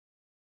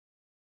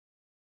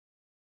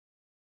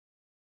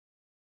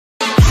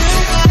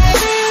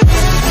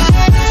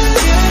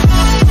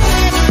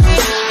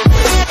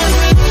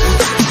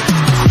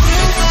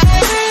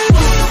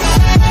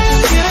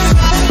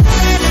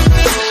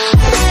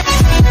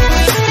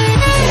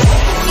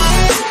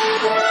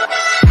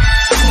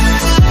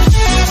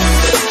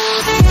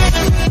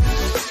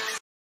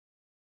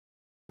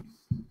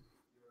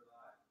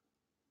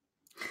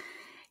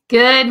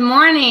Good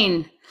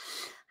morning.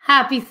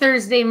 Happy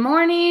Thursday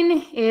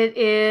morning. It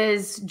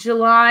is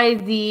July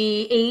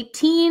the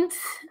 18th.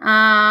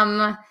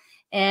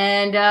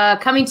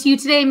 Coming to you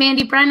today,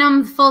 Mandy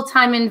Brenham,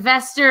 full-time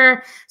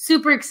investor.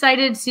 Super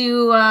excited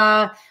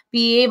to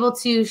be able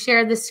to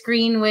share the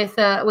screen with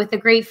a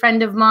great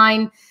friend of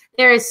mine.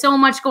 There is so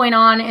much going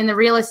on in the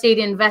real estate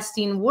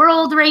investing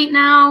world right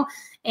now.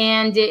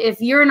 And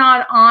if you're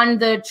not on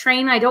the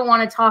train, I don't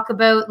want to talk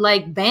about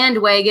like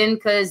bandwagon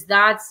because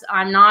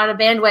I'm not a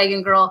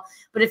bandwagon girl.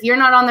 But if you're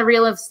not on the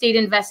real estate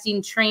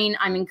investing train,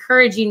 I'm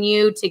encouraging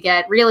you to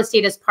get real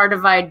estate as part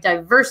of a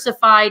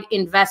diversified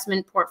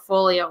investment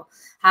portfolio.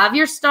 Have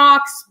your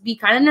stocks, be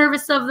kind of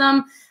nervous of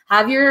them.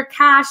 Have your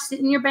cash sit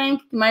in your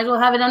bank. You might as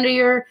well have it under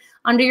your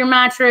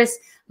mattress.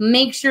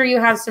 Make sure you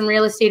have some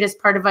real estate as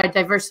part of a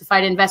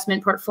diversified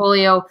investment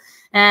portfolio.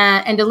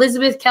 And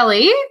Elizabeth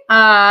Kelly,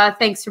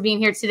 thanks for being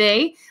here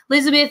today.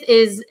 Elizabeth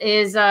is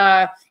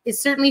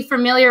certainly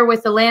familiar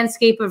with the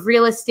landscape of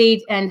real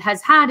estate and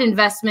has had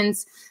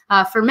investments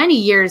for many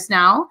years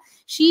now.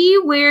 She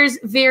wears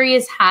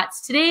various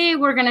hats. Today,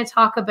 we're going to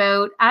talk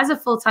about, as a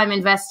full-time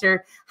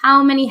investor,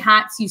 how many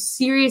hats you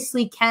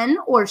seriously can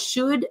or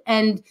should,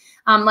 and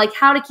like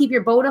how to keep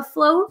your boat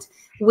afloat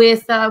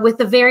with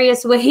the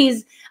various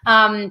ways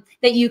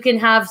that you can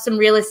have some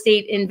real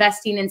estate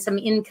investing and some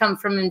income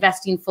from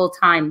investing full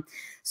time.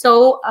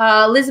 So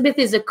Elizabeth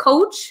is a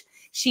coach.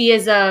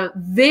 She's a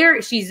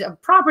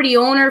property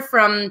owner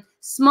from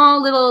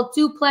small little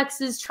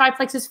duplexes,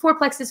 triplexes,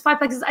 fourplexes,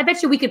 fiveplexes. I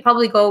bet you we could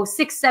probably go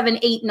 6, 7,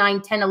 8,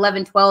 9, 10,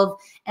 11, 12.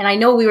 And I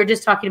know we were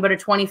just talking about a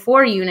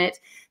 24 unit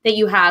that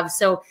you have.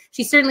 So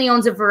she certainly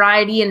owns a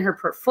variety in her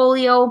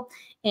portfolio.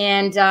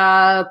 And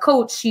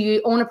coach,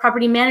 you own a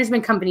property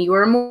management company,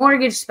 you're a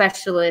mortgage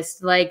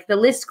specialist, like the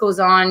list goes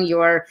on.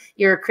 Your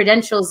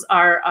credentials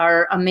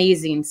are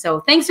amazing. So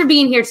thanks for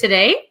being here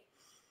today.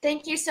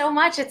 Thank you so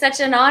much. It's such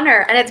an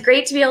honor. And it's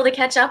great to be able to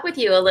catch up with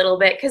you a little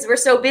bit because we're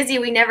so busy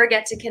we never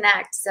get to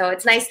connect. So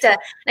it's nice to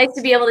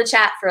be able to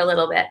chat for a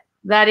little bit.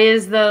 That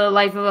is the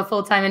life of a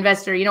full-time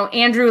investor. You know,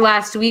 Andrew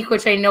last week,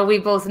 which I know we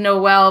both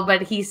know well,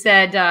 but he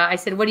said, I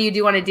said, what do you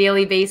do on a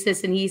daily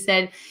basis? And he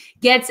said,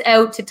 gets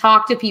out to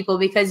talk to people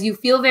because you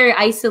feel very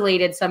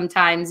isolated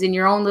sometimes in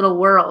your own little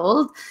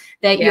world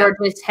that you're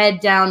just head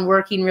down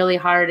working really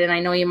hard. And I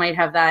know you might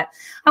have that.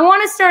 I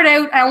want to start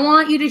out. I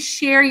want you to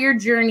share your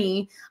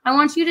journey. I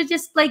want you to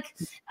just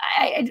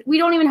we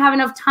don't even have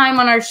enough time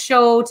on our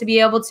show to be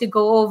able to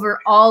go over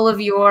all of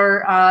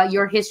your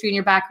history and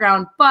your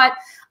background. But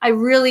I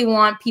really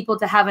want people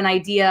to have an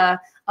idea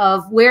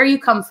of where you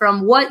come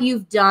from, what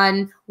you've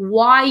done,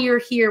 why you're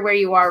here where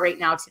you are right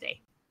now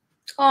today.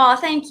 Oh,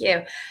 thank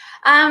you.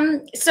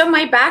 So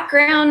my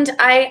background,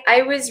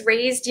 I was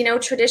raised,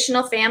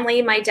 traditional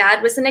family. My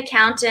dad was an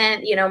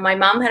accountant. My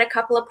mom had a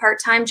couple of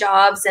part-time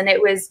jobs, and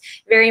it was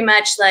very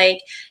much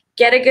like,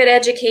 get a good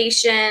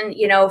education,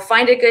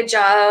 find a good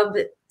job,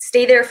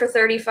 stay there for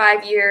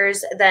 35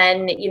 years,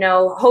 then,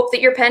 hope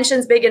that your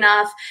pension's big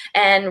enough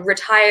and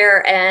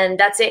retire, and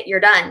that's it,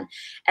 you're done.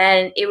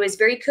 And it was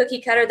very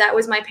cookie cutter. That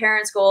was my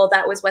parents' goal.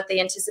 That was what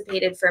they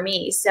anticipated for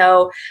me.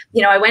 So,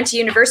 I went to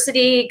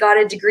university, got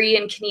a degree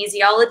in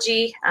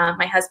kinesiology.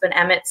 My husband,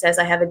 Emmett, says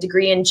I have a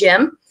degree in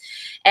gym.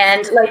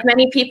 And like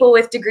many people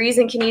with degrees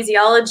in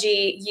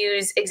kinesiology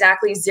use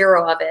exactly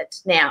zero of it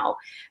now.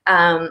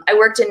 I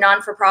worked in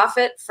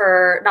not-for-profit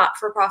for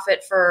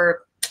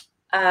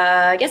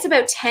I guess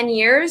about 10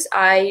 years.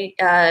 I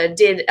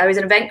was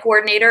an event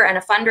coordinator and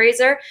a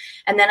fundraiser.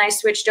 And then I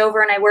switched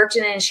over and I worked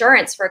in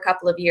insurance for a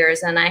couple of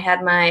years. And I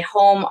had my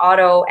home,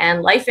 auto,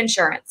 and life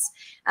insurance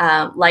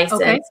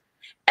license. Okay.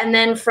 And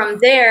then from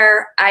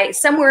there,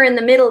 somewhere in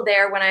the middle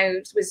there, when I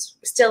was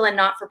still in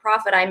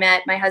not-for-profit, I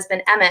met my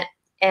husband, Emmett.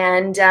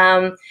 And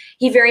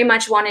he very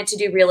much wanted to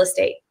do real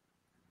estate.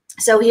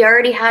 So he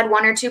already had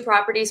 1 or 2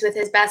 properties with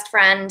his best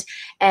friend,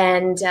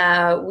 and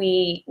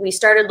we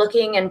started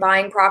looking and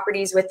buying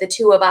properties with the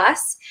 2 of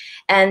us.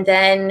 And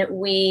then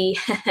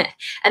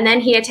and then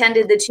he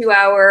attended the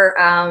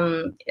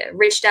 2-hour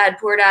Rich Dad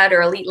Poor Dad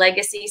or Elite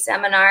Legacy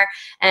seminar,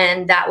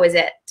 and that was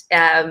it.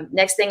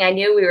 Next thing I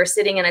knew, we were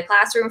sitting in a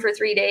classroom for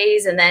 3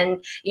 days, and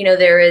then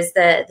there is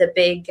the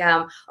big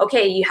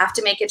okay, you have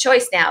to make a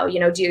choice now.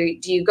 Do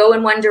you go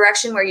in one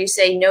direction where you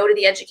say no to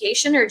the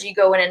education, or do you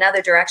go in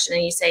another direction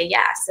and you say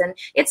yes? And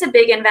it's a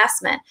big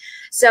investment.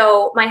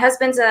 So my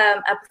husband's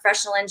a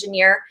professional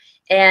engineer.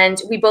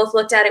 And we both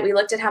looked at it. We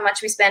looked at how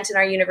much we spent in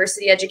our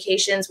university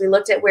educations. We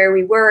looked at where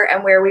we were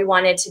and where we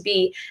wanted to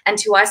be. And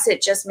to us,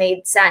 it just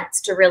made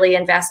sense to really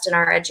invest in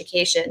our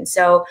education.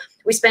 So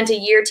we spent a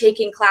year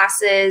taking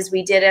classes.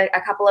 We did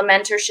a couple of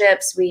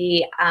mentorships.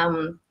 We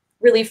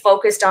really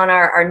focused on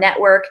our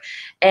network.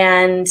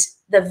 And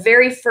the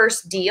very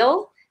first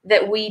deal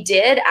that we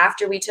did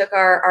after we took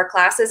our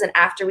classes and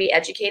after we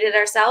educated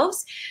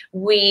ourselves,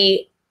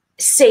 we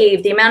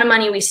saved, the amount of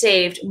money we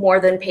saved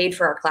more than paid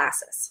for our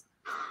classes.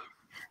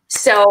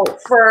 So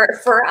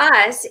for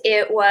us,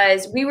 it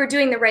was, we were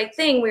doing the right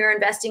thing. We were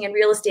investing in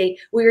real estate.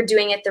 We were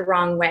doing it the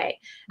wrong way.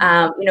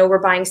 We're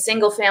buying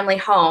single family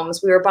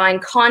homes. We were buying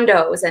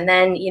condos. And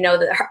then,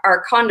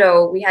 our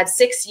condo, we had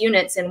 6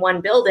 units in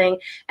one building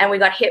and we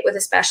got hit with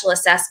a special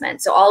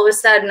assessment. So all of a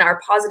sudden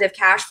our positive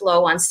cash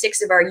flow on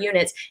 6 of our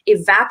units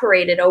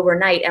evaporated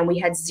overnight and we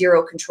had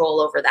zero control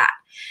over that.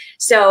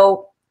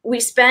 So we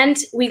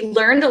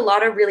learned a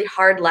lot of really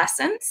hard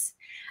lessons.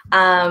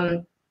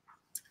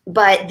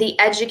 But the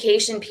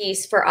education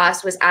piece for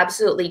us was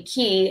absolutely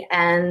key.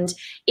 And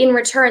in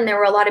return, there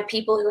were a lot of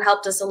people who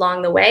helped us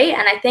along the way.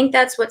 And I think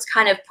that's what's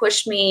kind of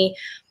pushed me.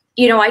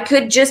 I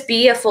could just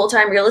be a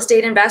full-time real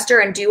estate investor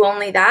and do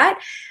only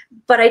that,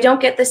 but I don't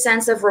get the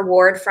sense of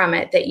reward from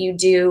it that you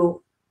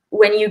do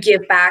when you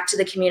give back to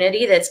the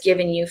community that's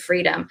given you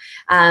freedom.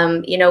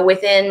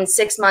 Within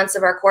 6 months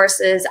of our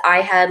courses,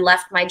 I had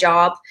left my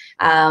job.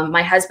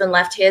 My husband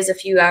left his a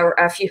few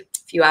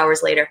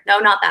hours later. No,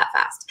 not that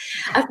fast.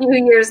 A few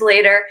years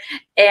later.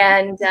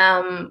 And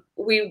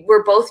we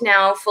were both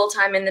now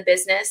full-time in the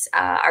business.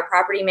 Our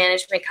property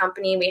management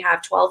company, we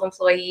have 12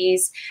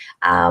 employees.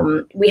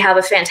 We have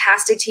a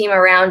fantastic team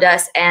around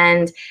us.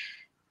 And,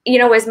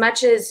 as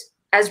much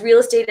as real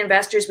estate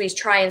investors, we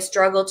try and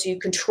struggle to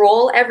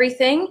control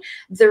everything.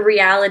 The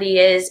reality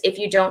is, if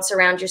you don't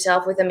surround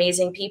yourself with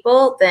amazing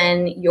people,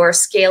 then your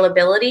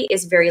scalability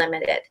is very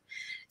limited.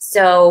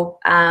 So,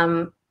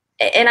 and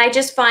I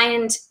just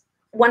find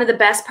one of the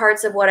best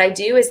parts of what I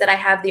do is that I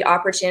have the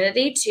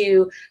opportunity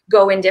to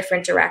go in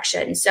different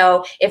directions.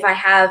 So if I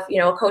have,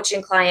 a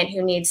coaching client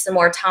who needs some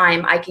more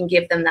time, I can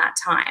give them that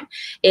time.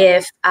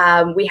 If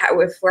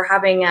we're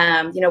having,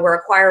 we're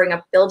acquiring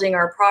a building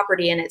or a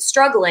property and it's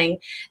struggling,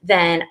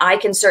 then I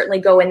can certainly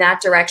go in that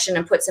direction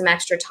and put some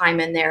extra time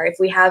in there. If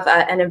we have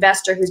an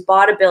investor who's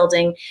bought a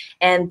building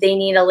and they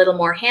need a little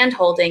more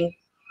hand-holding,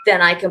 then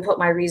I can put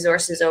my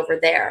resources over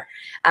there.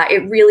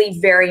 It really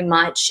very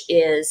much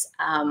is,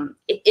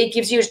 it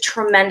gives you a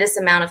tremendous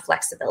amount of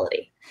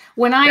flexibility.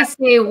 When I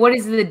say, what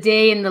is the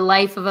day in the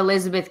life of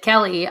Elizabeth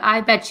Kelly, I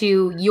bet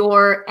you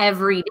your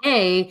every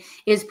day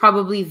is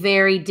probably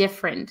very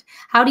different.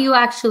 How do you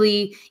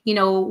actually,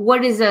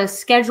 what does a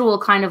schedule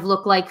kind of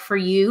look like for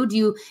you?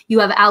 Do you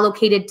have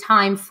allocated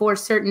time for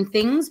certain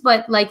things,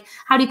 but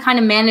how do you kind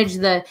of manage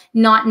the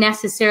not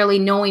necessarily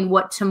knowing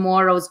what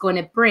tomorrow is going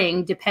to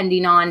bring,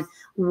 depending on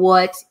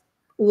what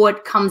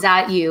comes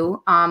at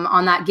you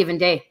on that given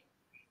day?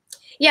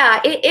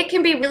 Yeah, it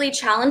can be really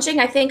challenging.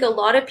 I think a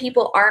lot of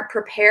people aren't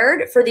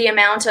prepared for the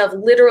amount of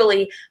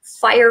literally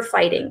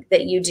firefighting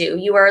that you do.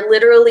 You are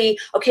literally,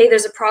 okay,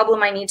 there's a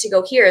problem, I need to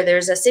go here.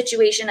 There's a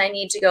situation, I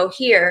need to go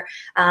here.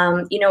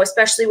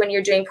 Especially when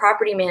you're doing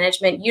property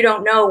management, you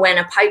don't know when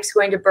a pipe's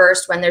going to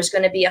burst, when there's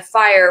going to be a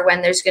fire,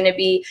 when there's going to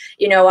be,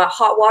 a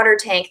hot water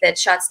tank that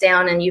shuts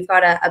down and you've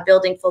got a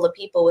building full of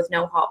people with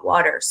no hot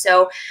water.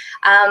 So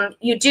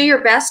you do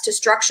your best to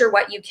structure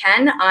what you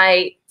can.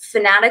 I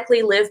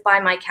fanatically live by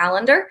my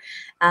calendar.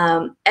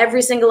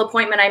 Every single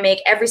appointment I make,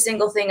 every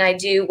single thing I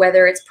do,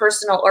 whether it's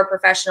personal or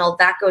professional,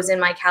 that goes in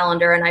my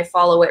calendar and I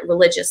follow it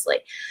religiously.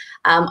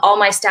 All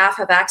my staff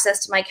have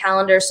access to my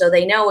calendar, so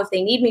they know if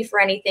they need me for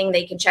anything,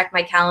 they can check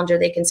my calendar,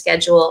 they can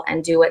schedule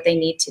and do what they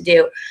need to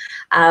do.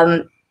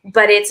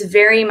 But it's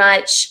very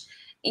much,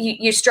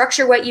 you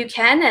structure what you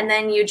can, and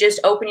then you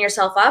just open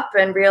yourself up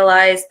and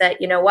realize that,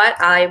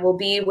 I will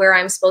be where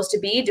I'm supposed to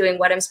be, doing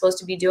what I'm supposed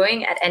to be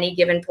doing at any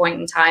given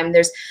point in time.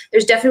 There's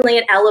definitely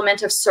an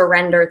element of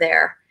surrender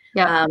there.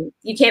 Yeah.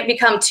 You can't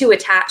become too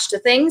attached to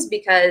things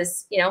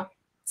because,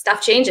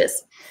 stuff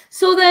changes.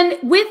 So then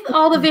with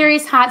all the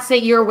various hats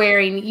that you're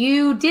wearing,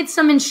 you did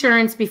some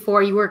insurance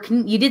before, you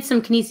did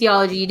some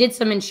kinesiology, you did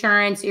some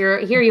insurance,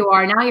 here you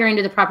are, now you're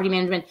into the property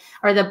management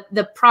or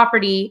the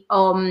property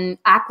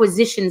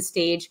acquisition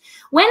stage.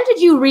 When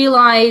did you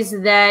realize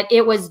that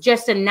it was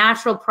just a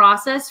natural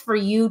process for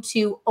you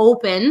to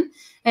open?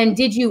 And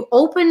did you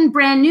open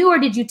brand new or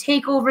did you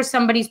take over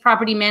somebody's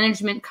property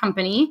management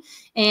company?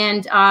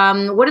 And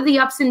what are the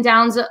ups and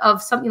downs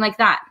of something like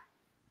that?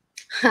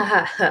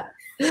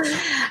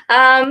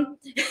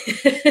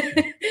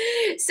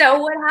 So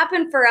what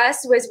happened for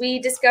us was we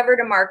discovered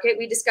a market.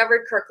 We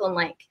discovered Kirkland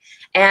Lake,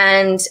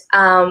 and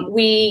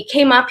we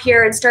came up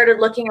here and started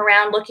looking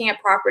around, looking at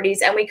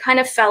properties, and we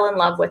kind of fell in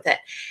love with it.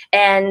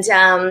 And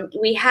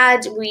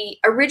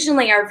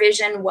originally our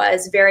vision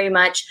was very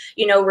much,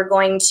 we're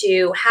going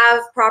to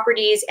have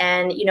properties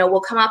and, we'll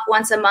come up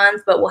once a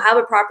month, but we'll have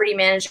a property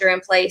manager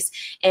in place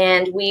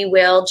and we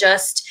will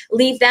just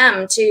leave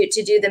them to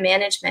do the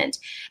management.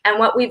 And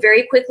what we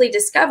very quickly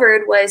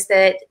discovered was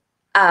that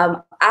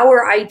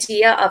our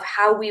idea of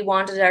how we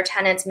wanted our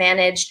tenants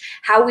managed,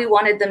 how we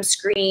wanted them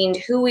screened,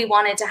 who we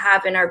wanted to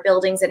have in our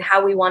buildings, and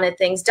how we wanted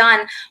things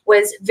done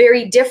was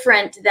very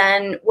different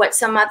than what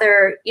some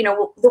other,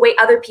 the way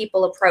other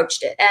people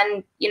approached it.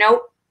 And,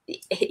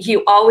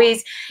 you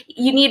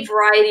need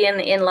variety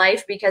in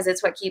life, because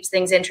it's what keeps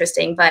things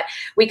interesting. But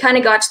we kind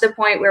of got to the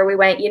point where we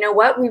went, you know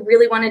what, we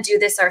really want to do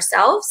this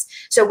ourselves.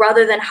 So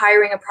rather than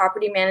hiring a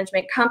property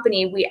management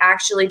company, we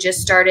actually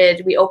just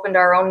we opened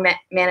our own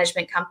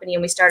management company,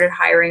 and we started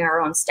hiring our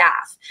own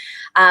staff.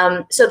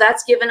 So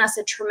that's given us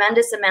a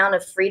tremendous amount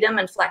of freedom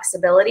and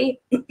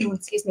flexibility,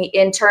 excuse me,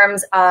 in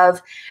terms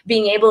of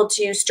being able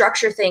to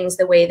structure things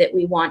the way that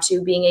we want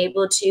to, being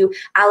able to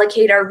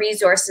allocate our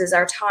resources,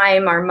 our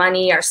time, our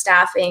money, our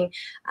staffing,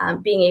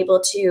 being able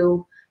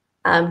to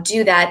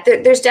do that.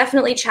 There's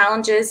definitely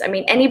challenges. I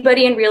mean,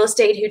 anybody in real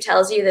estate who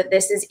tells you that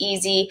this is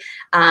easy,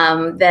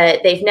 that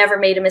they've never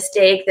made a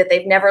mistake, that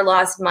they've never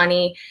lost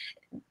money,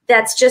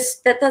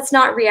 that's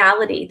not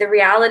reality. The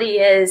reality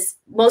is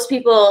most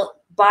people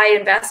buy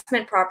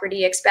investment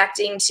property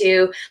expecting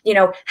to,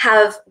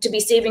 have to be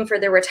saving for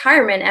their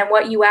retirement. And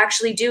what you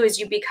actually do is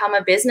you become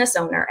a business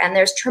owner, and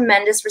there's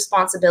tremendous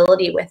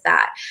responsibility with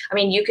that. I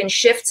mean, you can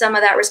shift some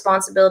of that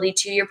responsibility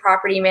to your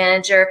property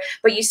manager,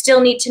 but you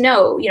still need to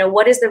know,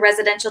 what is the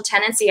Residential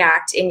Tenancy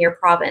Act in your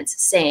province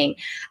saying?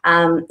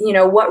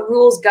 What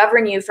rules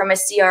govern you from a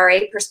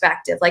CRA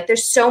perspective? Like,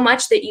 there's so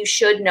much that you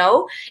should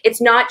know.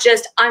 It's not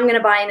just, I'm going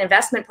to buy an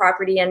investment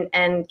property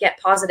and get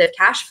positive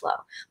cash flow.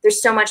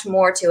 There's so much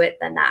more to it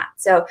than that.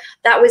 So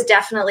that was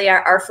definitely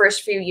our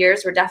first few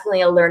years were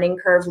definitely a learning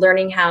curve,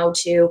 learning how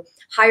to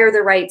hire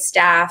the right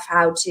staff,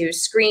 how to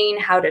screen,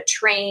 how to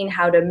train,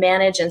 how to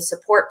manage and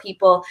support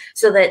people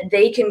so that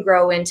they can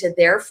grow into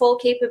their full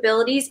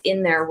capabilities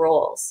in their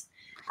roles.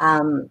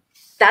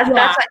 That's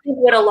I think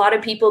what a lot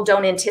of people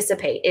don't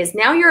anticipate is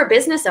now you're a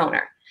business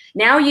owner.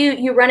 Now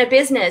you run a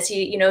business,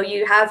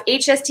 you have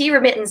HST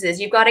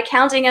remittances, you've got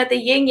accounting at the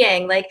yin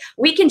yang. Like,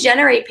 we can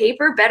generate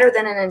paper better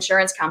than an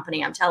insurance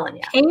company, I'm telling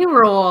you.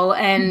 Payroll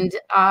and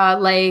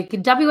like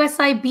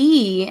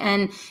WSIB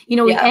and,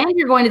 and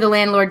you're going to the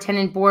landlord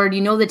tenant board,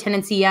 the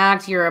Tenancy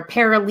Act, you're a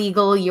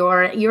paralegal,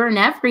 you're in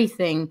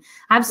everything.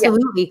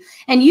 Absolutely.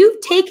 Yeah. And you've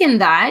taken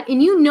that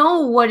and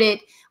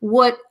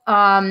what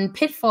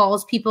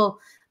pitfalls people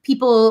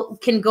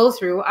can go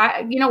through.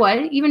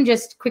 Even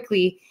just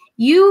quickly,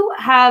 you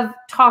have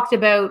talked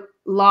about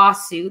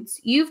lawsuits.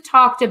 You've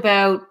talked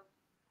about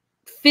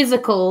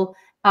physical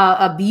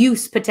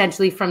abuse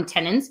potentially from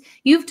tenants.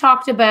 You've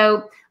talked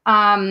about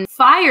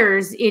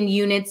fires in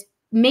units,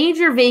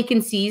 major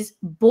vacancies,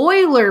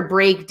 boiler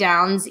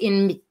breakdowns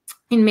in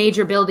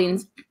major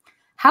buildings.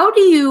 How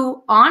do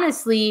you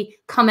honestly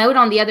come out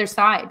on the other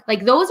side?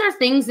 Like, those are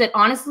things that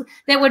honestly,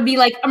 that would be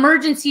like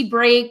emergency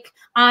break,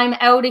 I'm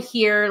out of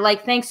here.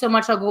 Like, thanks so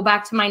much. I'll go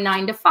back to my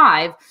 9 to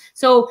 5.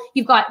 So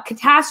you've got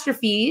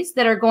catastrophes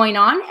that are going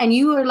on and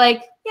you are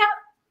like, yeah,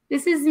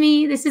 this is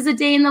me. This is a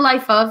day in the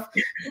life of.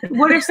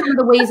 What are some of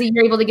the ways that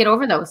you're able to get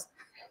over those?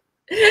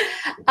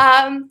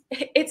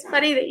 It's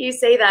funny that you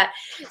say that.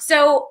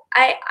 So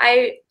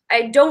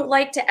I don't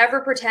like to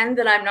ever pretend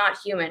that I'm not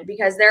human,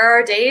 because there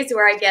are days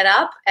where I get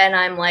up and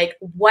I'm like,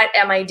 what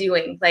am I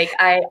doing? Like,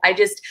 I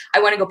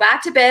want to go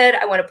back to bed.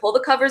 I want to pull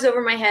the covers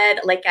over my head.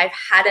 Like, I've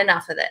had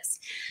enough of this.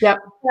 Yep.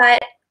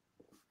 But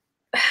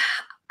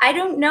I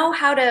don't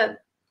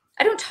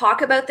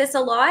talk about this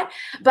a lot,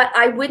 but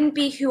I wouldn't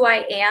be who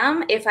I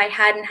am if I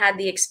hadn't had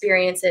the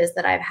experiences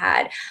that I've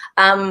had.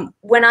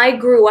 When I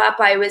grew up,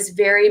 I was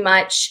very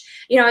much,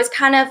 I was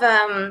kind of,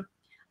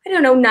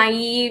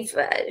 naive,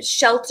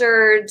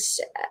 sheltered.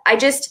 I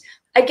guess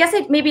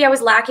maybe I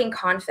was lacking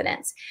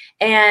confidence.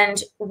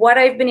 And what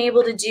I've been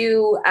able to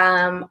do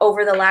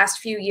over the last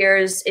few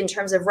years in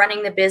terms of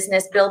running the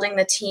business, building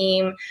the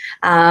team,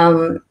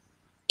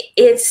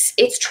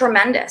 it's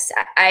tremendous.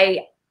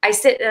 I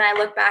sit and I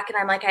look back and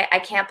I'm like, I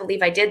can't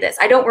believe I did this.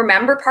 I don't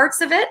remember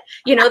parts of it.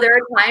 There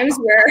are times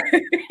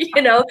where,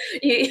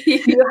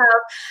 you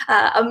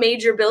have a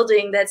major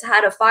building that's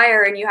had a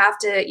fire and you have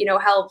to,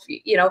 help,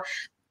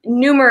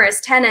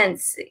 numerous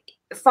tenants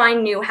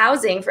find new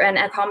housing and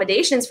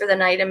accommodations for the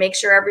night and make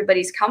sure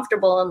everybody's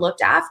comfortable and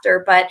looked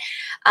after. But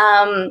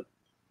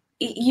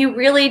you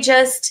really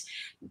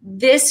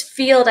this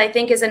field, I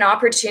think, is an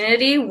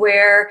opportunity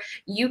where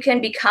you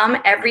can become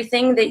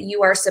everything that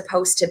you are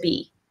supposed to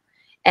be.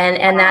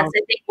 And that's,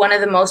 I think, one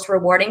of the most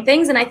rewarding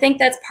things. And I think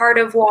that's part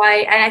of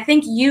why, and I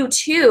think you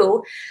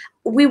too,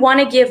 we want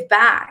to give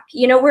back.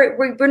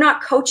 We're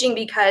not coaching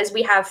because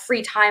we have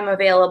free time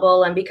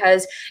available and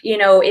because,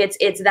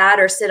 it's that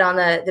or sit on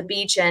the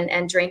beach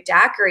and drink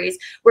daiquiris.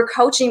 We're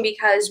coaching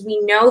because we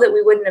know that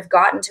we wouldn't have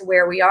gotten to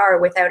where we are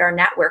without our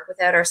network,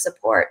 without our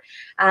support.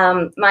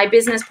 My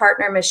business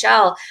partner,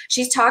 Michelle,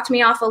 she's talked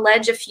me off a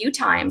ledge a few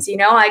times.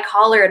 I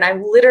call her and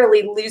I'm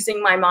literally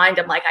losing my mind.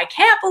 I'm like, I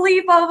can't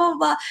believe blah, blah,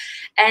 blah.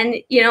 And,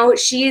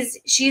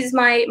 she's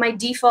my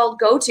default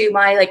go-to,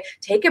 my like,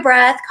 take a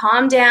breath,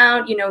 calm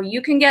down,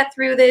 you can get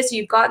through this.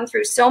 You've gotten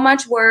through so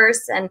much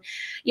worse. And,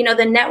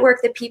 the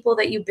network, the people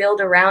that you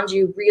build around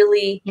you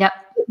really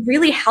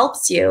really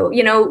helps you.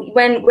 You know,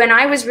 when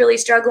I was really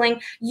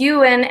struggling,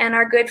 you and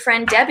our good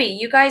friend Debbie,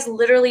 you guys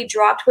literally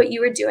dropped what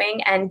you were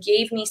doing and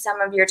gave me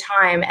some of your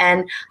time.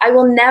 And I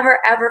will never,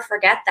 ever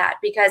forget that,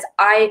 because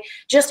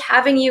just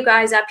having you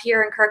guys up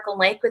here in Kirkland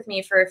Lake with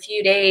me for a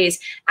few days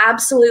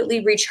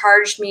absolutely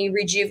recharged me,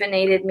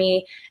 rejuvenated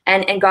me,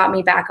 and got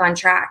me back on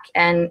track.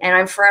 And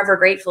I'm forever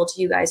grateful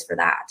to you guys for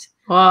that.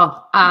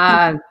 Well,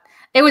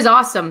 it was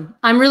awesome.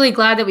 I'm really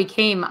glad that we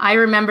came. I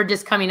remember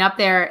just coming up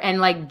there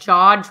and like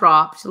jaw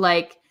dropped.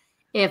 Like,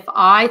 if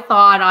I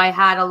thought I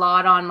had a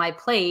lot on my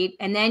plate,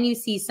 and then you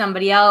see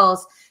somebody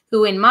else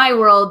who, in my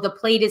world, the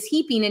plate is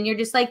heaping, and you're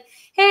just like,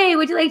 hey,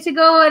 would you like to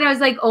go? And I was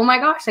like, oh my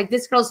gosh, like,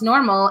 this girl's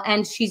normal,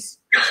 and she's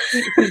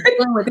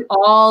dealing with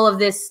all of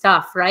this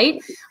stuff,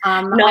 right?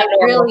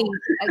 Really,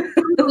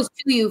 kudos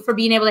to you for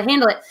being able to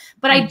handle it.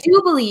 But I do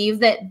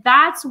believe that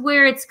that's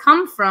where it's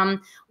come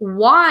from.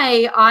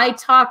 Why I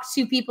talk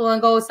to people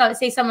and go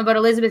say something about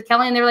Elizabeth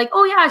Kelly, and they're like,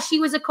 oh yeah, she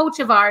was a coach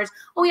of ours.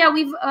 Oh yeah,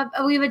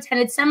 we've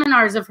attended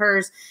seminars of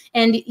hers.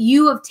 And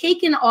you have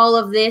taken all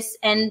of this,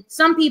 and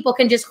some people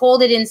can just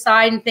hold it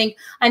inside and think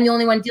I'm the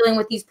only one dealing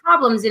with these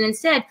problems. And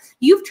instead,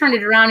 you've turned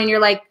it around and you're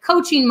like,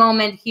 coaching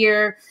moment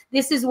here.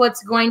 This is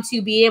what's going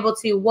to be able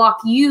to walk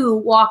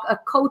a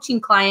coaching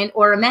client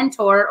or a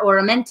mentor or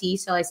a mentee.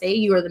 So I say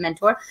you are the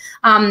mentor.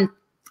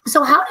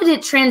 So how did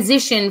it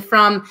transition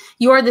from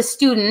you're the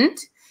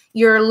student,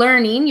 you're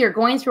learning, you're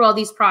going through all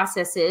these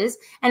processes,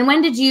 and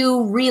when did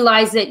you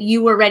realize that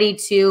you were ready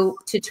to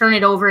turn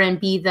it over and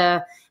be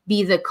the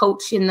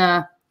coach in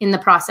the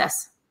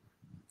process?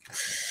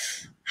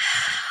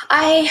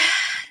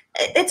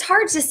 It's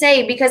hard to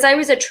say, because I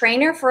was a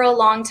trainer for a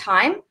long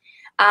time.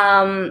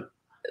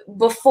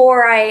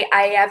 Before I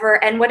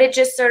ever, and what it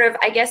just sort of,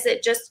 I guess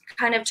it just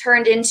kind of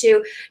turned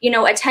into, you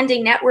know,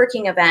 attending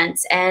networking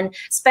events and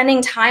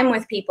spending time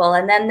with people,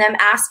 and then them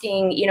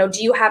asking, you know,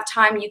 do you have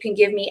time you can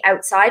give me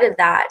outside of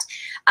that?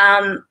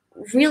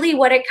 Really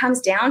what it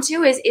comes down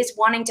to is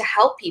wanting to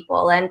help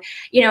people. And,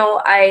 you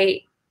know,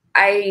 I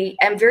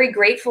am very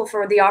grateful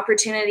for the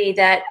opportunity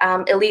that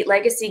Elite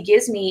Legacy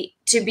gives me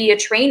to be a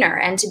trainer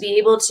and to be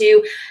able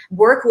to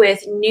work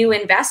with new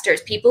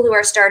investors, people who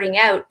are starting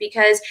out,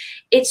 because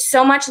it's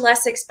so much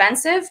less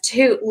expensive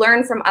to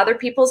learn from other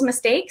people's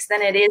mistakes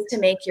than it is to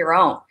make your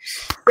own.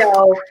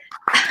 So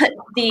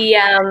the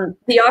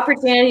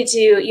opportunity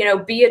to, you know,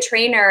 be a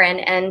trainer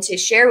and to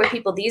share with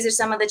people, these are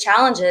some of the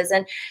challenges.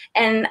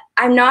 And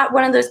I'm not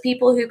one of those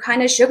people who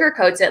kind of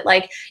sugarcoats it.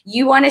 Like,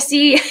 you want to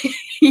see,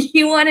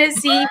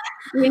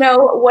 you know,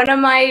 one of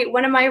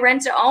my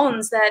rent to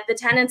owns that the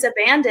tenants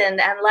abandoned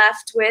and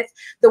left with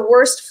the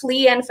worst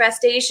flea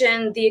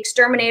infestation the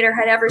exterminator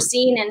had ever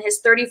seen in his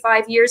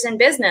 35 years in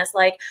business.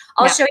 Like,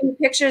 I'll show you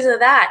pictures of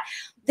that.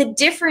 The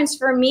difference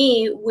for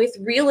me with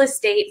real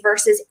estate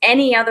versus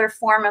any other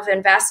form of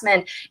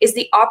investment is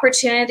the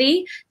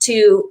opportunity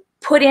to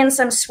put in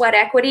some sweat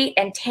equity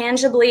and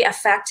tangibly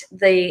affect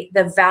the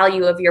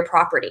value of your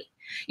property.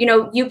 You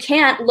know, you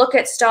can't look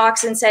at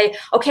stocks and say,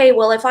 okay,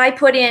 well, if I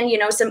put in, you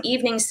know, some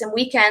evenings, some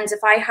weekends,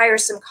 if I hire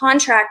some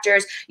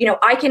contractors, you know,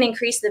 I can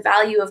increase the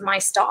value of my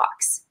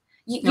stocks.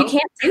 You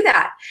can't do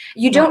that.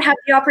 You don't have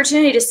the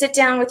opportunity to sit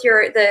down with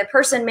the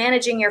person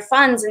managing your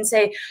funds and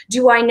say,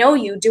 do I know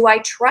you? Do I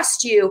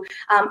trust you?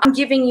 I'm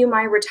giving you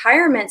my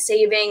retirement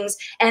savings.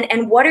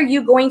 And what are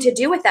you going to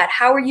do with that?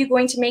 How are you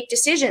going to make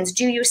decisions?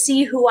 Do you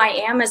see who I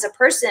am as a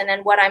person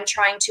and what I'm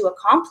trying to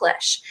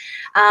accomplish?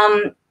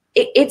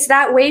 It's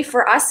that way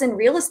for us in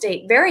real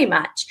estate, very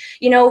much.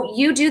 You know,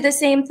 you do the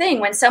same thing.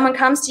 When someone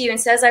comes to you and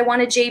says, I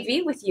want a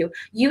JV with you,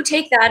 you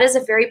take that as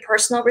a very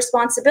personal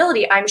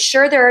responsibility. I'm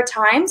sure there are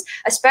times,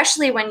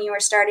 especially when you were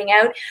starting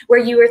out,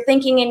 where you were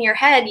thinking in your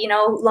head, you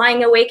know,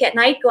 lying awake at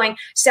night going,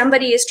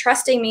 somebody is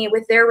trusting me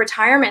with their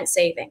retirement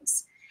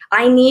savings.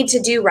 I need to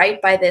do right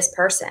by this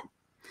person.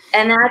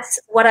 And that's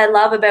what I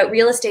love about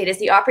real estate, is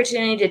the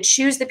opportunity to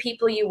choose the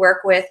people you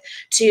work with,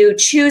 to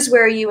choose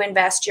where you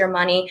invest your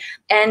money.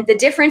 And the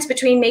difference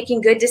between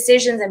making good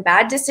decisions and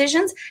bad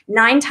decisions,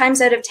 9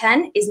 times out of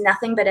 10, is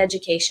nothing but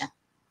education.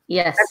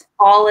 Yes. That's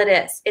all it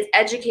is. It's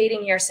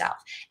educating yourself.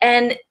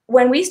 And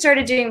when we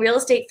started doing real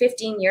estate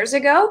 15 years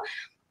ago,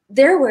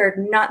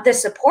 the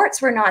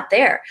supports were not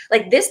there.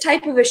 Like, this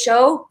type of a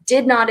show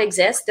did not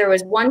exist. There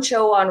was one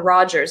show on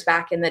Rogers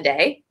back in the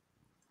day.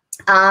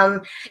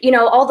 You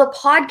know, all the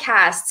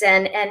podcasts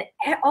and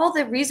all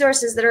the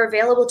resources that are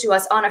available to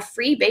us on a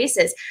free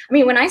basis. I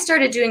mean, when I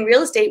started doing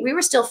real estate, we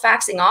were still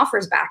faxing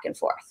offers back and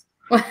forth.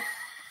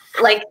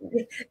 Like,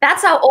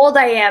 that's how old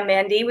I am,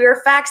 Mandy. We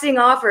were faxing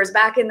offers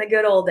back in the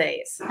good old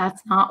days.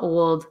 That's not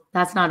old.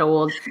 That's not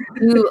old.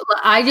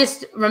 I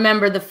just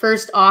remember the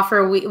first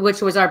offer,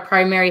 which was our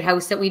primary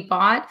house that we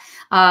bought.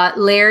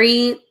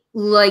 Larry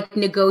like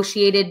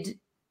negotiated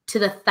to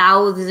the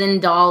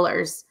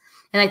 $1,000.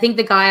 And I think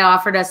the guy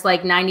offered us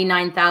like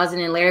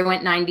 99,000, and Larry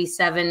went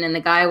 97, and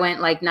the guy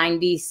went like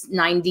 99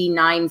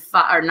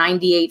 or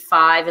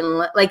 98.5,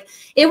 and like,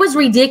 it was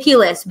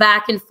ridiculous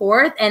back and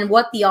forth and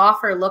what the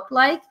offer looked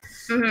like.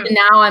 Mm-hmm. And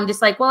now I'm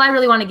just like, well, I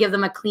really want to give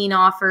them a clean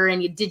offer,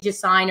 and did you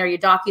sign or you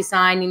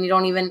DocuSign, and you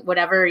don't even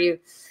whatever you.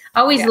 I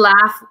always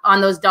laugh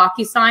on those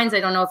DocuSigns. I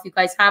don't know if you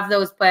guys have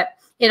those, but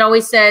it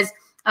always says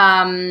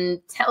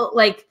allow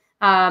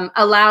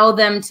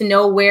them to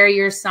know where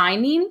you're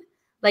signing.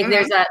 Like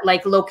there's a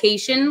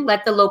location,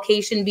 let the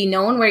location be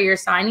known where you're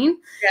signing.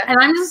 Yeah. And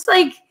I'm just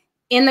like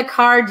in the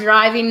car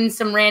driving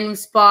some random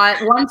spot.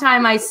 One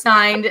time I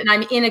signed and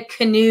I'm in a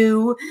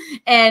canoe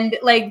and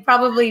like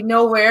probably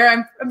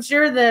nowhere. I'm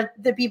sure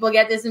the people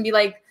get this and be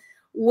like,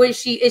 is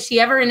she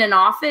ever in an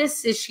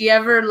office? Is she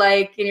ever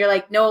like, and you're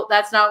like, no,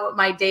 that's not what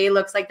my day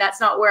looks like. That's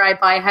not where I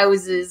buy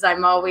houses.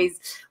 I'm always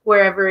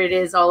wherever it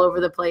is, all over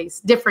the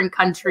place, different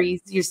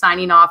countries. You're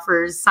signing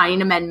offers,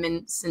 signing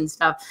amendments and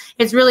stuff.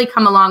 It's really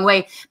come a long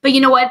way. But you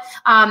know what?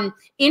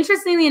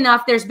 Interestingly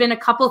enough, there's been a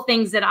couple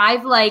things that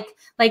I've like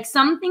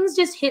some things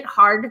just hit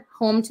hard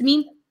home to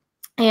me.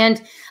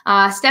 And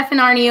Stefan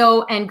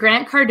Aarnio and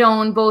Grant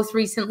Cardone both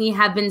recently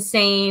have been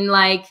saying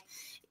like,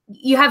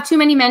 you have too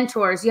many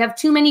mentors, you have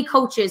too many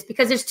coaches,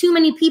 because there's too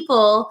many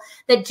people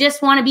that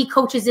just want to be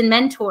coaches and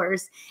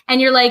mentors. And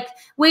you're like,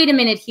 wait a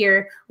minute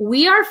here.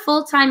 We are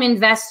full-time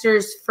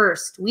investors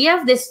first. We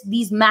have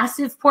these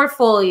massive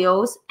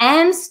portfolios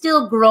and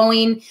still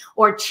growing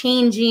or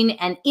changing.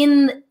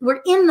 And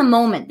we're in the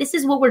moment. This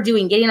is what we're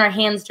doing, getting our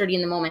hands dirty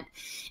in the moment.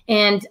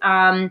 And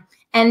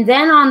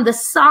then on the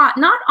side,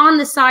 not on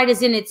the side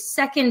as in it's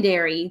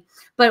secondary,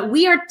 but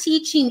we are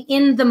teaching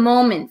in the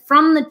moment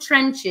from the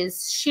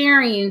trenches,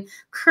 sharing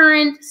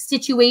current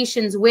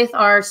situations with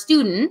our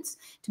students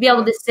to be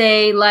able to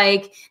say,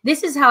 like,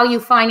 this is how you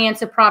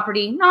finance a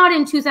property, not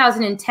in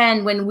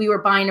 2010 when we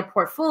were buying a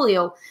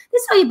portfolio.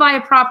 This is how you buy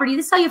a property.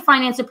 This is how you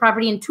finance a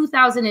property in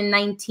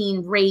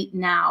 2019 right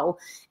now.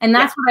 And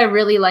that's what I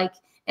really like.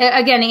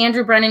 Again,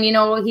 Andrew Brennan, you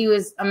know, he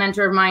was a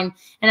mentor of mine.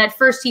 And at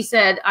first I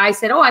said,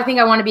 oh, I think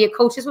I want to be a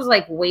coach. This was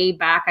like way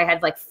back. I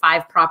had like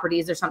 5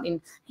 properties or something.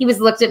 He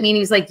looked at me and he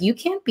was like, you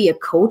can't be a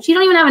coach. You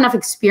don't even have enough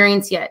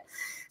experience yet.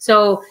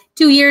 So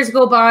 2 years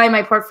go by,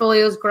 my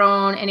portfolio's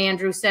grown. And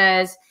Andrew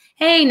says,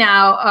 hey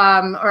now,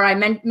 or I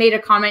made a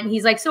comment.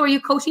 He's like, so are you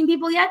coaching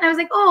people yet? And I was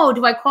like, oh,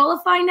 do I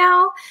qualify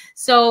now?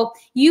 So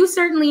you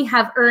certainly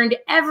have earned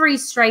every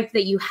stripe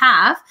that you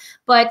have.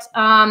 But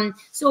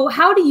so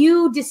how do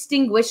you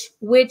distinguish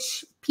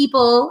which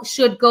people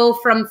should go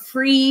from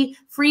free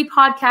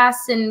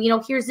podcasts and, you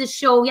know, here's this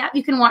show, yeah,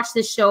 you can watch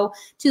this show,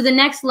 to the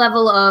next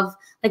level of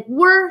like,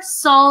 we're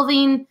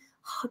solving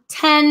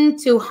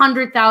 $10,000 to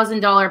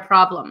 $100,000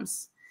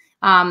 problems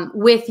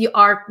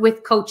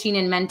with coaching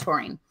and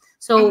mentoring.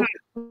 So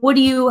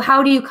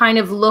how do you kind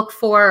of look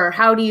for, or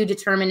how do you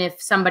determine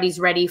if somebody's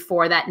ready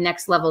for that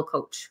next level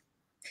coach?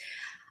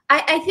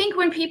 I think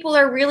when people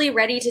are really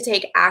ready to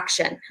take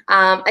action,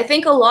 I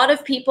think a lot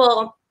of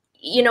people,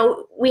 you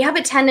know, we have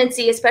a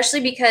tendency, especially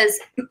because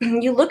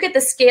you look at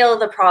the scale of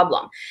the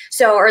problem.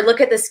 So, or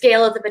look at the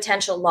scale of the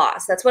potential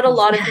loss. That's what a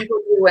lot of people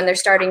do when they're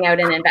starting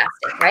out in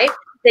investing, right?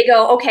 They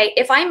go, okay,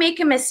 if I make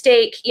a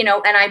mistake, you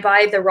know, and I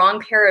buy the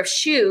wrong pair of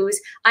shoes,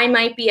 I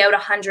might be out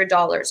 $100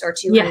 or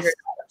 $200. Yes.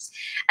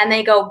 And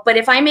they go, but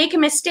if I make a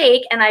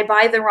mistake and I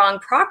buy the wrong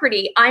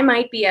property, I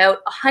might be out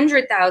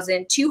 $100,000,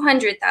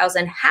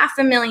 $200,000,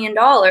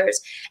 $500,000.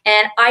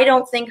 And I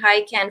don't think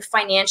I can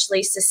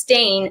financially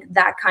sustain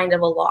that kind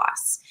of a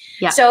loss.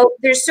 Yeah. So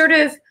there's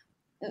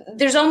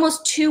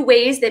almost 2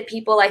 ways that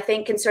people, I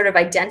think, can sort of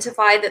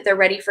identify that they're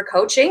ready for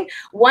coaching.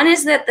 One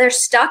is that they're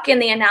stuck in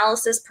the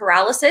analysis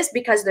paralysis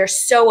because they're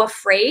so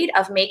afraid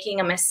of making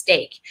a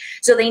mistake.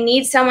 So they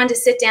need someone to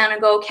sit down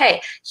and go,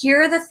 okay,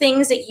 here are the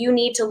things that you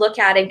need to look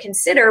at and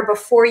consider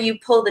before you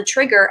pull the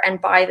trigger and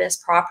buy this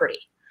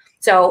property.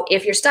 So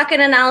if you're stuck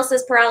in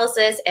analysis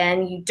paralysis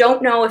and you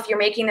don't know if you're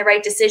making the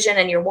right decision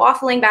and you're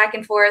waffling back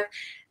and forth,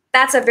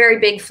 that's a very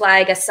big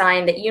flag, a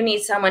sign that you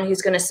need someone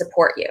who's going to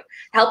support you,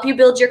 help you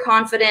build your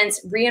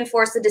confidence,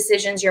 reinforce the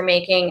decisions you're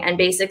making, and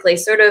basically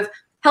sort of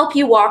help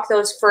you walk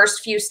those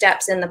first few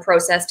steps in the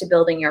process to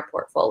building your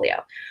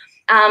portfolio.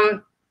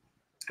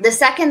 The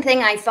second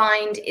thing I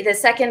find, the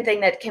second thing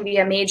that can be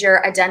a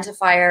major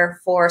identifier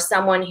for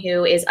someone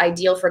who is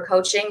ideal for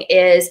coaching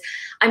is,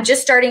 I'm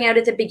just starting out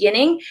at the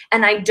beginning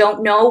and I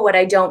don't know what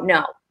I don't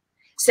know.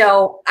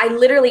 So I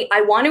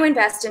want to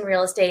invest in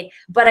real estate,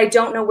 but I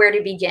don't know where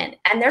to begin.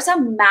 And there's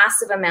a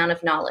massive amount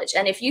of knowledge.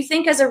 And if you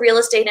think as a real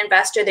estate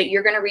investor that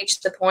you're going to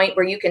reach the point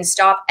where you can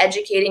stop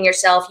educating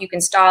yourself, you can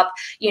stop,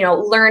 you know,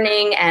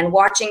 learning and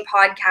watching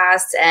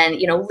podcasts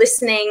and, you know,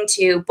 listening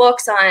to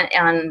books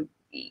on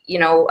you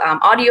know,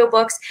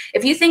 audiobooks.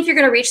 If you think you're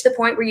going to reach the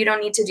point where you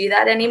don't need to do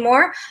that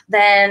anymore,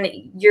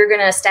 then you're going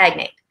to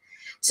stagnate.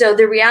 So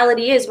the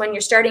reality is, when you're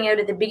starting out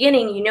at the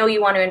beginning, you know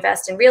you want to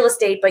invest in real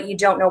estate, but you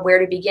don't know where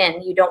to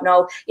begin. You don't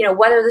know, you know,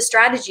 what are the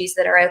strategies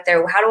that are out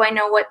there? How do I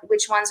know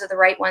which ones are the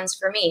right ones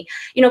for me?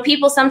 You know,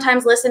 people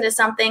sometimes listen to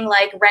something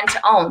like rent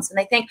to owns and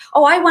they think,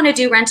 oh, I want to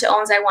do rent to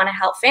owns. I want to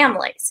help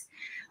families.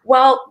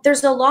 Well,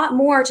 there's a lot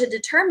more to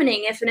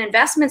determining if an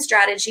investment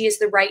strategy is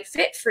the right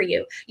fit for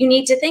you. You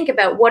need to think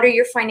about, what are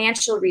your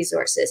financial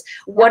resources?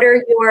 What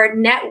is your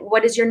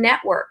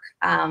network?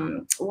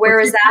 Where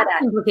is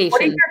that at?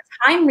 What are your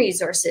time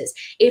resources?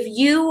 If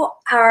you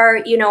are,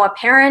 a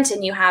parent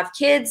and you have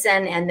kids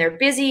and they're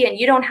busy and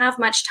you don't have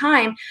much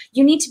time,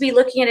 you need to be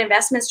looking at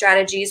investment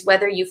strategies,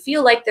 whether you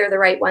feel like they're the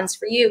right ones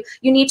for you.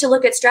 You need to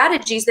look at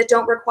strategies that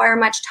don't require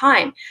much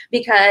time,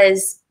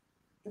 because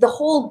the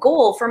whole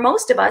goal for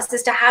most of us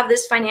is to have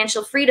this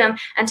financial freedom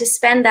and to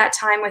spend that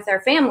time with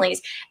our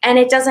families. And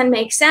it doesn't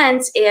make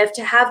sense if,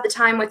 to have the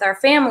time with our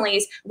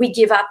families, we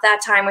give up that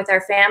time with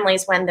our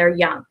families when they're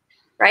young,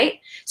 right?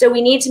 So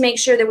we need to make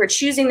sure that we're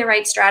choosing the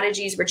right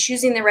strategies, we're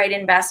choosing the right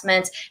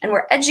investments, and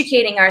we're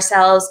educating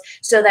ourselves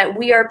so that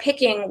we are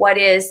picking what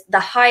is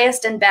the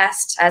highest and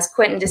best, as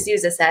Quentin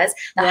D'Souza says,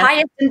 the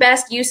highest and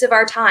best use of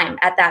our time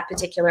at that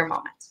particular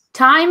moment.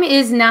 Time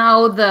is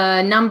now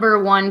the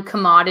 #1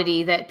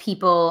 commodity that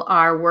people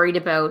are worried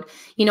about.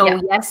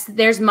 Yes,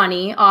 there's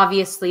money.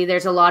 Obviously,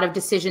 there's a lot of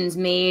decisions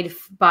made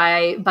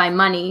by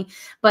money.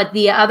 But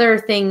the other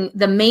thing,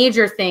 the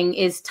major thing,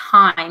 is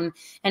time.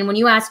 And when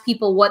you ask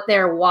people what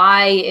their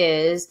why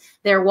is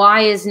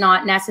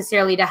not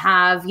necessarily to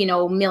have,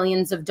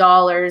 millions of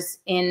dollars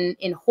in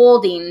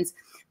holdings,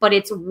 but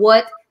it's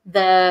what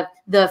the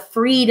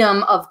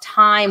freedom of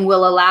time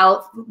will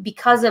allow,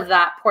 because of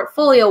that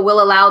portfolio,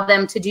 will allow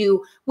them to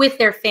do with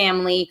their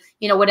family,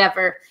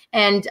 whatever.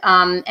 And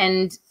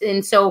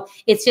so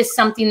it's just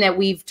something that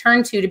we've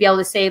turned to be able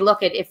to say, look,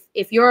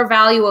 if your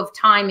value of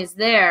time is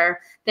there,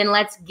 then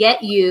let's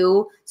get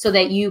you so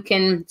that you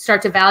can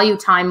start to value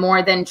time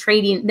more than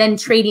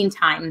trading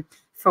time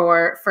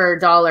for a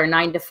dollar,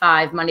 9 to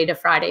 5, Monday to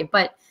Friday.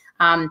 But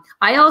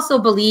I also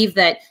believe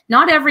that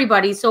not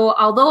everybody, so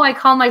although I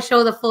call my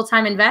show The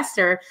Full-Time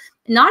Investor,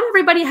 not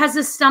everybody has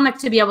the stomach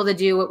to be able to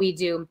do what we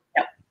do.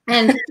 Yep.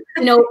 And,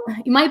 you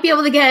might be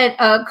able to get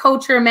a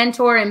coach or a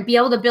mentor and be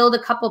able to build a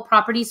couple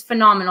properties.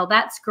 Phenomenal.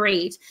 That's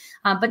great.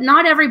 But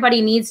not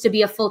everybody needs to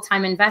be a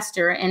full-time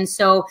investor. And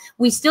so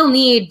we still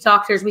need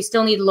doctors, we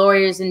still need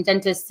lawyers and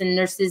dentists and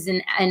nurses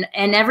and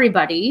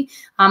everybody.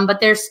 But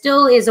there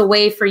still is a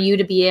way for you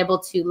to be able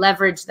to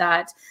leverage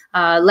that,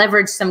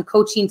 leverage some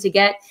coaching to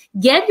get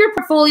your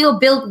portfolio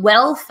built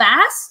well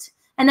fast,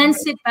 and then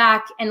sit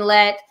back and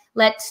let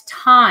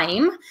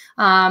time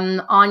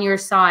on your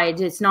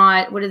side. It's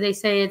not, what do they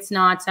say? It's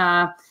not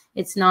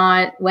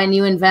when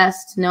you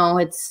invest. No,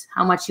 it's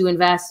how much you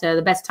invest.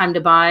 The best time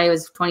to buy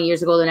was 20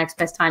 years ago. The next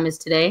best time is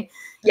today.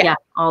 Yeah,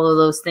 all of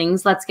those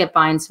things. Let's get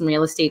buying some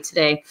real estate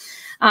today.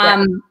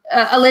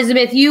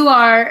 Elizabeth, you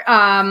are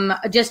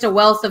just a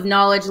wealth of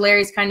knowledge.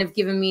 Larry's kind of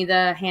given me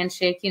the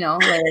handshake,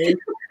 Larry.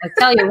 I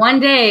tell you, one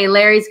day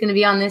Larry's going to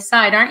be on this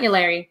side, aren't you,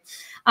 Larry?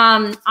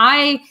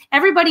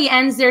 Everybody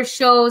ends their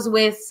shows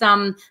with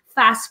some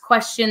fast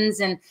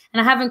questions, and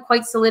I haven't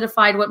quite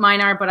solidified what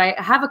mine are, but I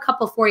have a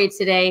couple for you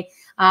today.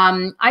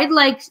 I'd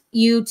like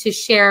you to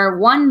share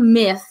one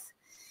myth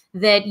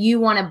that you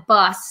want to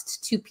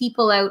bust to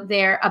people out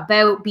there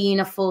about being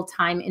a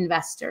full-time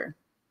investor.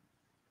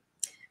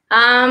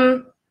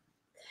 That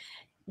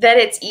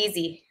it's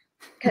easy.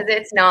 Because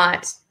it's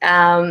not.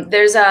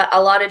 There's a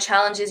lot of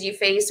challenges you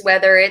face,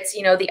 whether it's,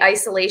 the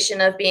isolation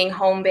of being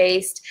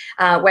home-based,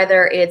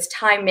 whether it's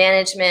time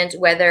management,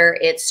 whether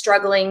it's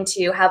struggling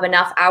to have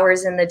enough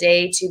hours in the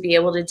day to be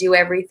able to do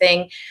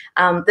everything.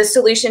 The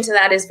solution to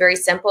that is very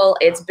simple.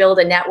 It's build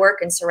a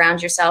network and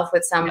surround yourself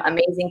with some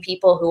amazing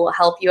people who will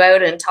help you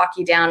out and talk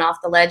you down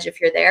off the ledge if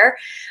you're there.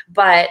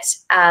 But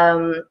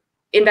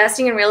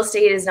investing in real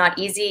estate is not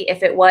easy.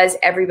 If it was,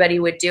 everybody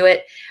would do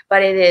it,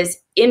 but it is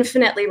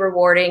infinitely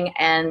rewarding,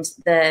 and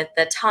the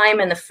time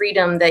and the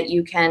freedom that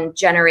you can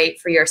generate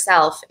for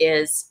yourself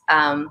is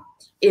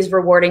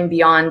rewarding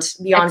beyond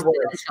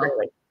words,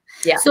 really.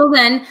 Yeah. So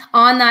then,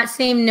 on that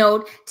same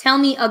note, tell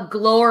me a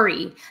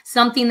glory,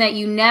 something that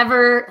you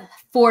never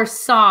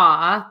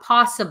foresaw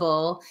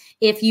possible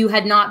if you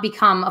had not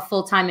become a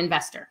full-time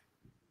investor.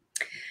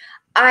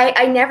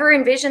 I never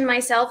envisioned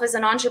myself as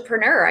an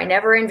entrepreneur. I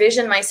never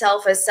envisioned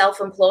myself as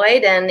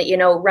self-employed and,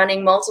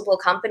 running multiple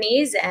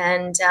companies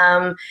and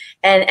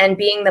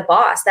being the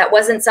boss. That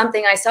wasn't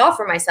something I saw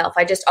for myself.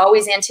 I just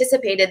always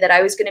anticipated that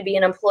I was going to be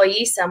an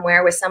employee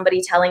somewhere with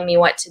somebody telling me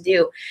what to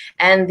do.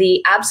 And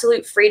the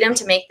absolute freedom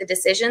to make the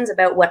decisions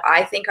about what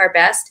I think are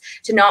best,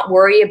 to not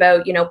worry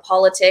about,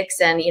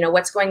 politics and,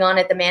 what's going on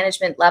at the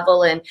management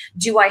level, and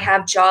do I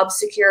have job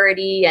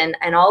security and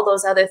all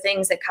those other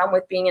things that come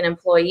with being an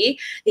employee.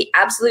 The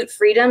absolute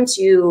freedom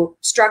to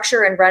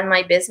structure and run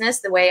my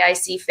business the way I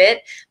see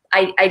fit.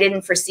 I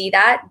didn't foresee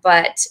that,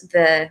 but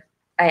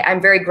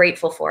I'm very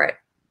grateful for it.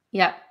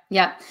 Yeah.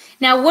 Yeah.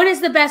 Now, what is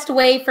the best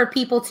way for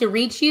people to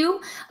reach you,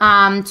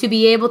 to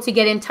be able to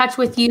get in touch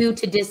with you,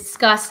 to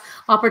discuss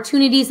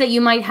opportunities that you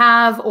might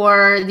have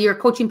or your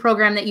coaching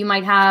program that you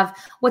might have?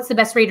 What's the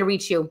best way to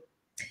reach you?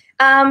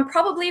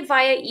 Probably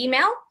via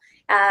email.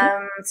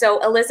 So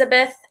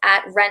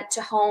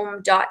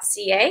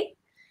Elizabeth@renttohome.ca.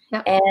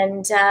 Yep.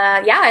 And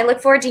I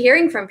look forward to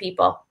hearing from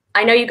people.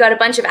 I know you got a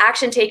bunch of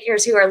action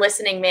takers who are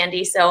listening,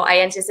 Mandy, so I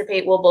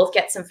anticipate we'll both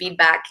get some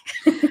feedback.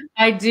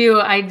 I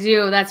do.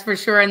 That's for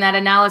sure. And that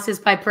analysis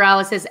by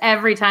paralysis,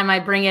 every time I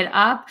bring it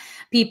up,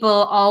 people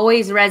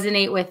always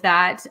resonate with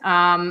that.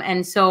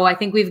 And so I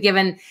think we've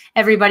given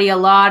everybody a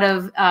lot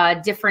of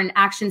different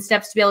action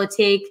steps to be able to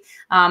take,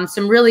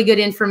 some really good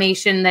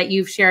information that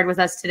you've shared with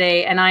us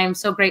today. And I am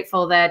so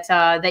grateful that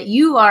that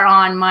you are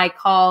on my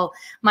call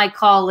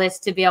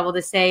list to be able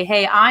to say,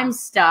 hey, I'm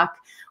stuck.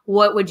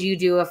 What would you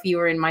do if you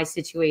were in my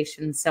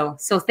situation? So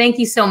thank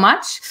you so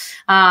much.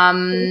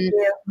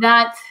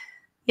 That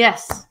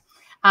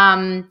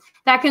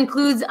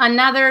concludes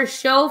another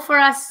show for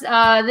us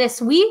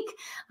this week.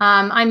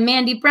 I'm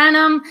Mandy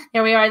Brenham.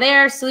 There we are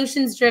there,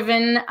 solutions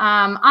driven.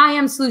 I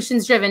am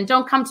solutions driven.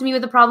 Don't come to me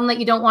with a problem that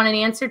you don't want an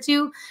answer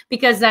to,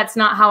 because that's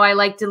not how I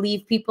like to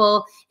leave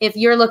people. If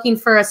you're looking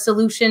for a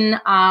solution,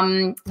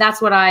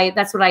 that's what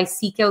I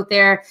seek out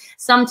there.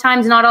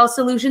 Sometimes not all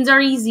solutions are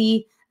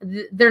easy.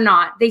 They're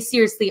not. They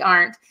seriously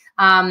aren't.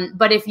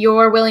 But if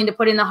you're willing to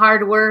put in the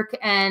hard work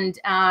and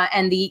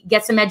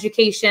get some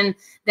education,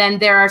 then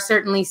there are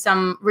certainly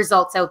some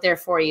results out there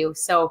for you.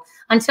 So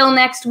until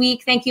next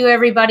week, thank you,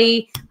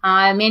 everybody.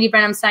 Mandy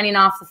Brenham signing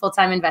off, the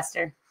Full-Time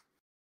Investor.